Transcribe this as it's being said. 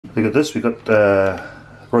Look at this, we've got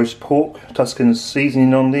roast pork, Tuscan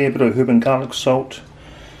seasoning on there, a bit of herb and garlic salt,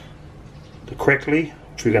 the crackly,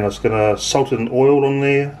 which we're just going to salt it in oil on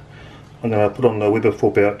there. I'm going to put on the Weber for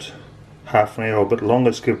about half an hour or a bit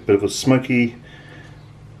longer to give a bit of a smoky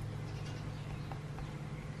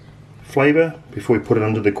flavour before we put it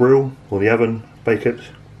under the grill or the oven, bake it.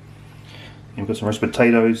 And we've got some roast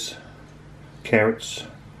potatoes, carrots,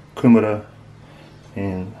 kumara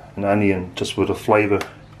and an onion just with a flavour.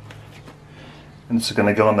 And this is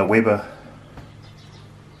going to go on the Weber,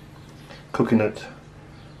 cooking it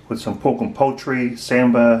with some pork and poultry,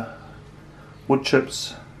 samba, wood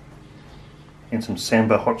chips and some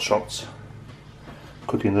samba hot shots.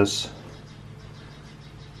 Cooking this.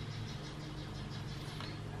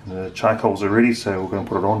 And the charcoals are ready, so we're going to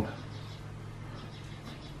put it on.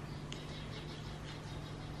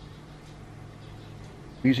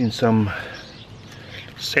 Using some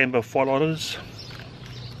samba fire lighters.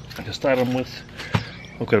 To start them with,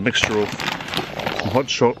 I've got a mixture of some hot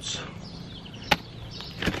shots,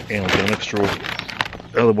 and I've got a mixture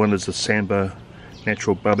of, the other one is the samba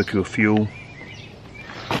natural barbecue fuel,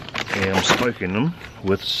 and I'm smoking them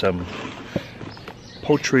with some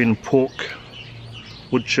poultry and pork,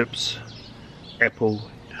 wood chips,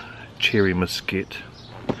 apple, cherry Mesquite.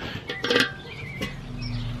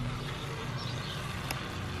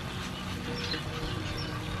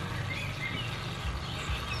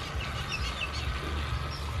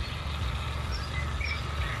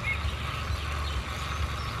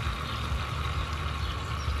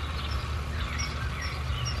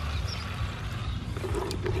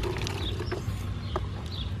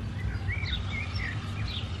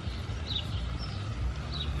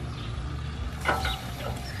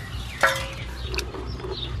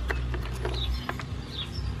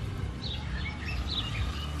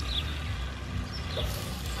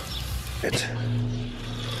 It.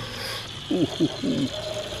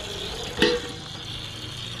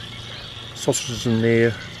 Sausages in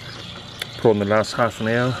there, put on the last half an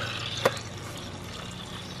hour.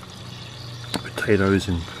 Potatoes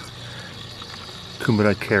and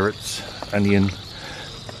kumara, carrots, onion.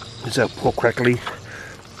 There's our pork crackly,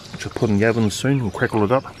 which I'll put in the oven soon. We'll crackle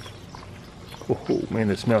it up. Oh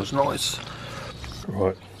man, it smells nice.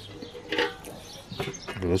 Right, look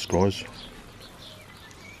at this, guys.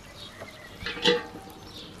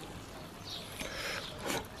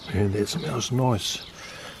 And that smells nice.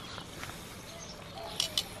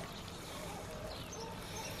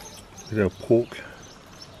 Look at our pork.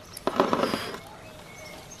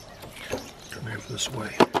 Come over this way.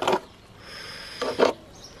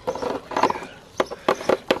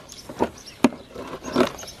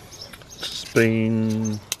 It's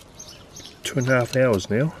been 2.5 hours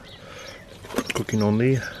now cooking on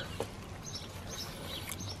there.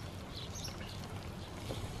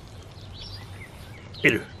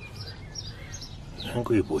 Hello.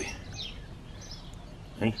 Hungry boy.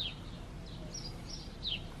 Hey?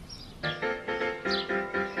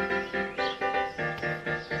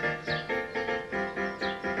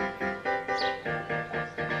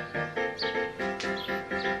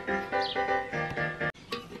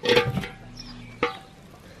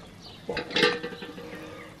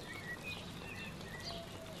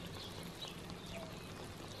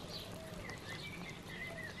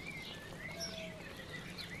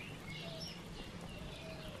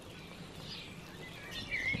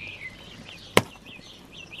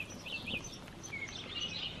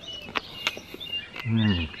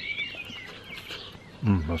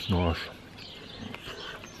 That's nice.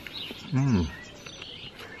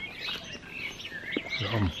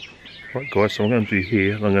 Right guys, so I'm going to do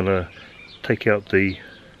here, I'm going to take out the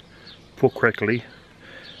pork crackly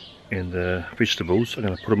and the vegetables. I'm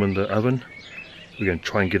going to put them in the oven. We're going to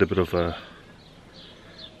try and get a bit of a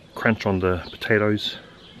crunch on the potatoes.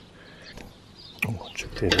 Oh,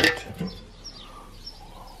 check that out.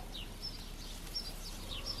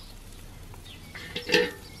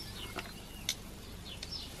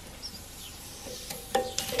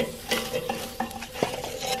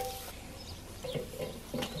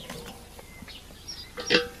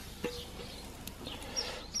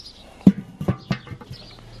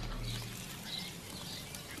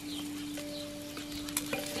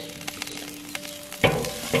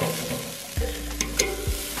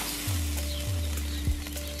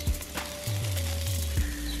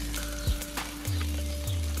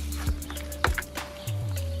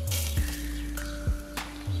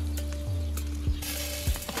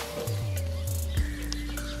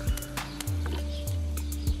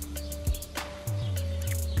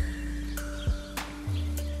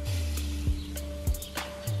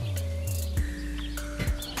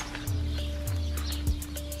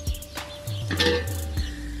 It's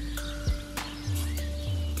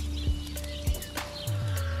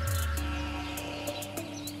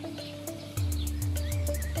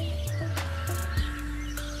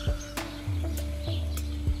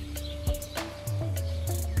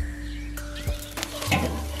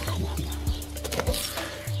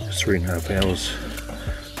 3.5 hours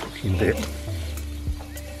cooking that.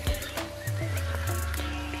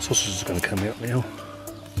 Sausage is going to come out now.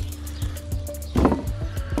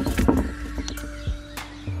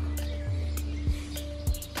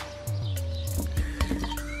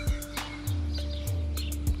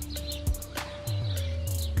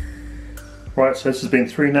 Right, so this has been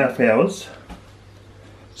 3.5 hours.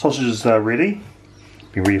 Sausages are ready.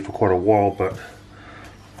 Been ready for quite a while, but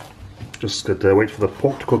just got to wait for the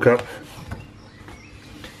pork to cook up.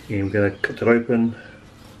 And we're going to cut it open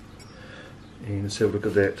and let's have a look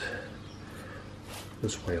at that.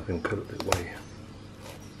 This way, I can cut it that way.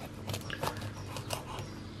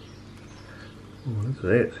 Oh, look at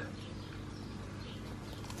that.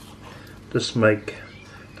 This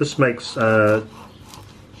makes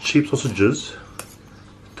cheap sausages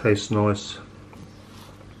taste nice.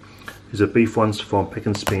 These are beef ones from Pick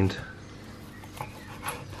and Spend.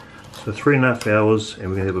 So 3.5 hours, and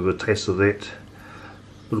we're going to have a bit of a taste of that. A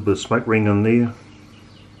little bit of smoke ring in there.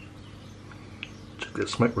 Check that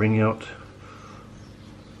smoke ring out.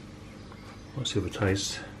 Let's have a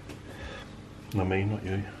taste. Not me, not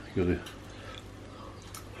you. You're there.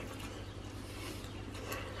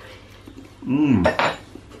 Mmm.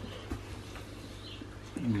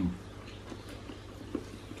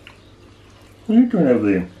 What are you doing over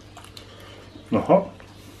there? Not hot?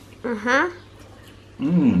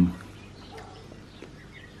 Mmm.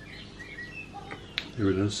 There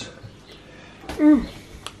it is.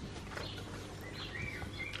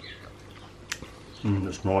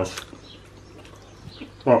 That's nice.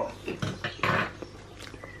 Right.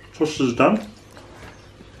 Sausage is done.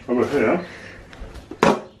 Over here.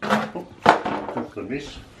 Oh, look at the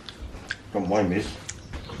mess. Not my mess.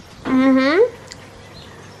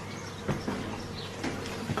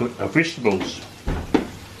 Got our vegetables.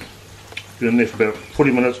 Been in there for about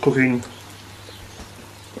 40 minutes cooking.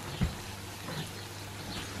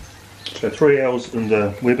 So 3 hours in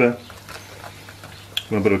the Weber.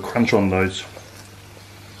 And a bit of crunch on those.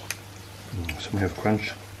 Some have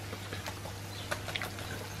crunch.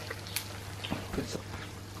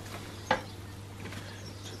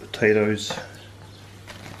 So potatoes,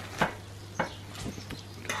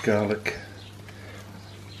 garlic.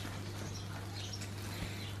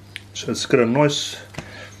 So it's got a nice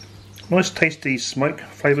tasty smoke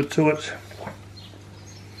flavour to it.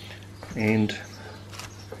 And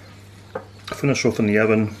finish off in the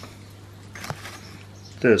oven.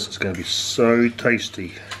 This is going to be so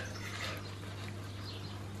tasty.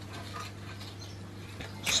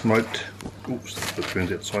 Smoked. Oops, it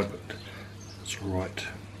burns outside, but it's alright.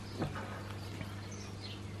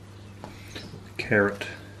 Carrot.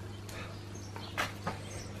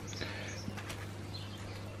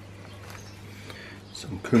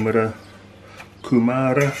 Some kumara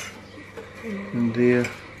in there.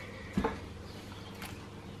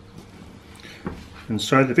 And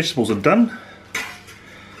so the vegetables are done.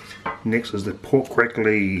 Next is the pork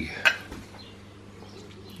crackly.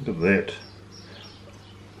 Look at that.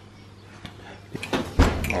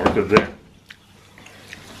 Oh, look at that.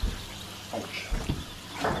 Ouch.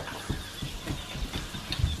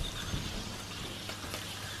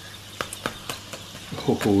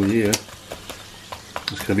 Oh yeah.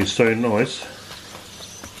 It's going to be so nice.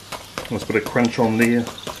 Let's put a crunch on there.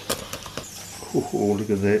 Oh, look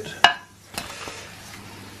at that.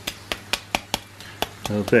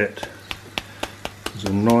 Now that is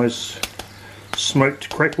a nice smoked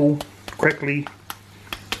crackly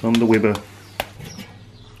on the Weber.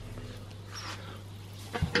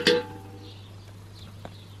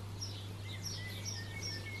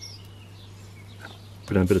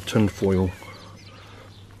 Put in a bit of tin foil.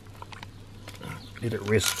 Let it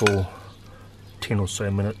rest for 10 or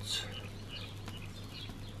so minutes.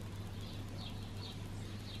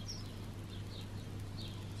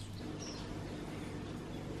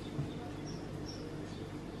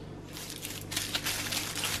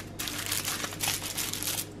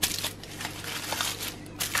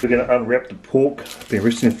 We're going to unwrap the pork. Been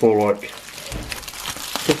resting for like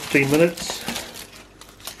 15 minutes.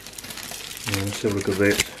 And let's have a look at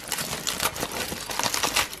that.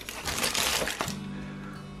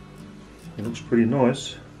 It looks pretty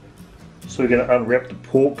nice. So we're going to unwrap the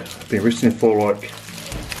pork. Been resting for like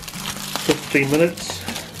 15 minutes.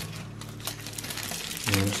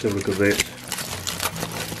 And let's have a look at that.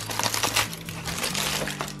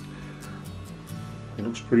 It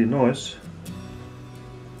looks pretty nice.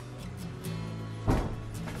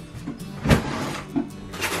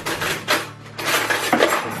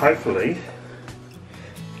 And hopefully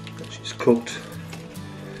she's cooked.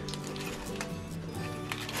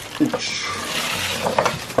 Oops.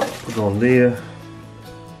 Put it on there.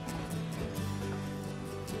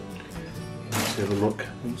 Let's have a look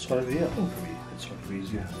inside over here. Oh, that's much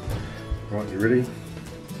easier. Right, you ready?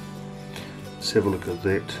 Let's have a look at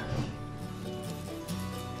that.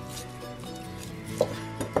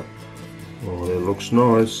 Oh, that looks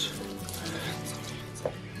nice.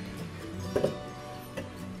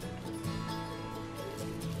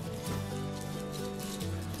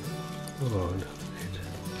 Oh,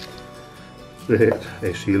 that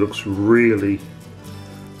actually looks really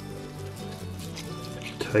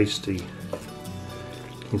tasty.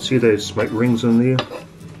 You can see those smoke rings in there.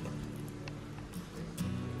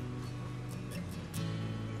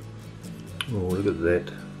 Oh, look at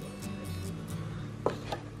that.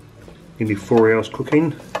 Nearly 4 hours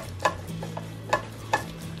cooking.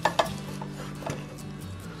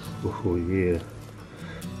 Oh yeah.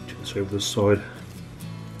 Just over the side.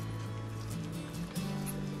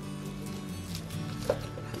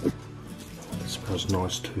 It smells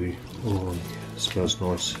nice too. Oh yeah, it smells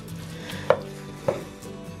nice.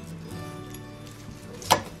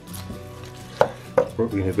 Right, we're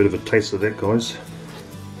gonna have a bit of a taste of that, guys.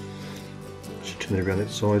 Just turn it around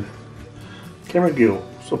that side. Camera girl,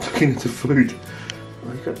 stop looking at the food.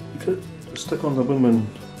 Oh, you got it stuck on the women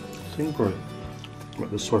thing, bro. Like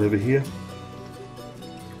this side over here.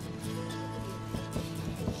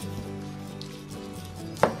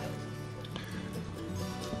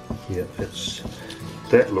 Yeah,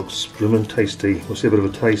 that looks blooming tasty. We'll see a bit of a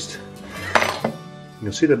taste. You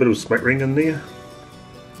can see that bit of smoke ring in there.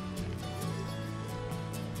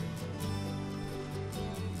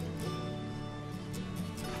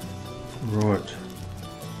 Right.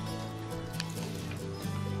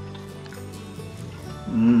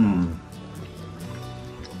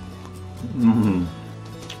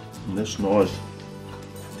 That's nice.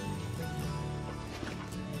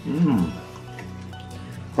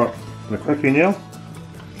 Right, the crackle now.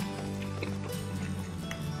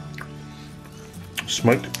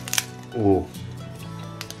 Smoked. Oh.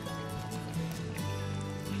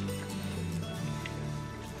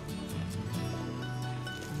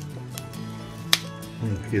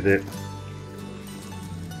 Hear that?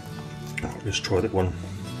 Let's try that one.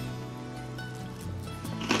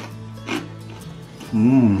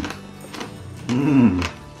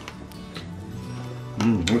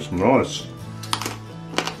 That's nice.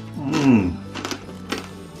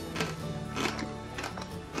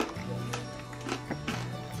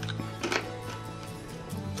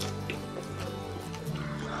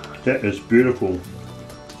 That is beautiful.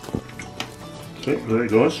 See, there you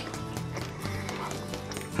guys.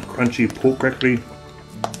 Crunchy pork crackly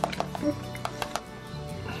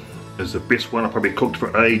is the best one I've probably cooked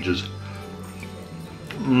for ages.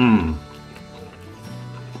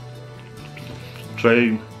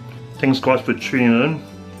 So thanks guys for tuning in,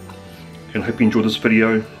 and hope you enjoyed this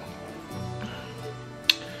video,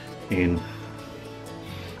 and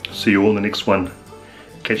see you all in the next one.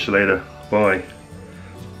 Catch you later. Bye.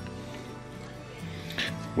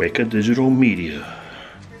 Weka Digital Media.